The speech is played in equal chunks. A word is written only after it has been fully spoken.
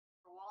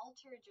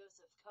Walter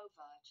Joseph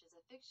Kovach is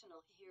a fictional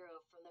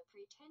hero from the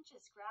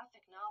pretentious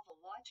graphic novel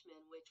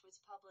Watchmen, which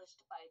was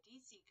published by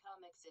DC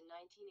Comics in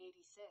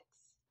 1986.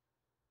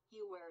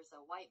 He wears a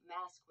white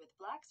mask with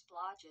black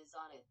splotches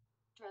on it,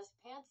 dress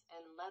pants,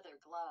 and leather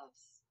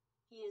gloves.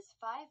 He is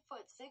 5'6",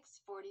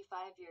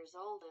 45 years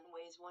old, and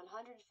weighs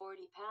 140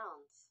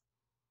 pounds.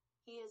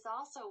 He is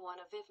also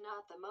one of, if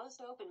not the most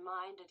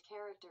open-minded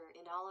character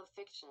in all of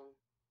fiction.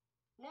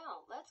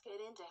 Now, let's get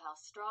into how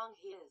strong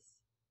he is.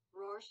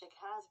 Rorschach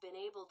has been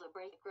able to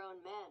break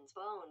grown men's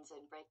bones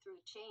and break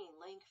through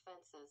chain-link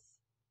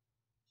fences.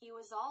 He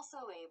was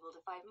also able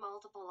to fight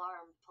multiple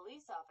armed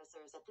police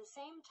officers at the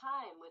same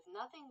time with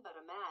nothing but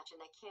a match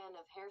and a can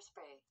of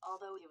hairspray,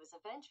 although he was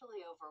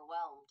eventually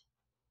overwhelmed.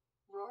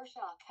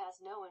 Rorschach has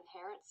no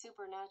inherent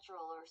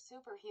supernatural or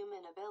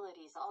superhuman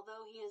abilities,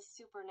 although he is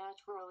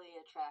supernaturally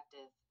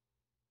attractive.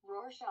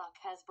 Rorschach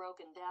has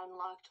broken down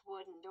locked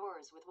wooden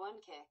doors with one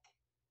kick,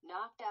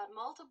 knocked out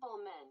multiple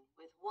men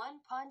with one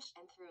punch,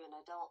 and threw an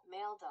adult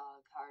male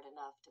dog hard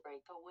enough to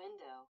break a window.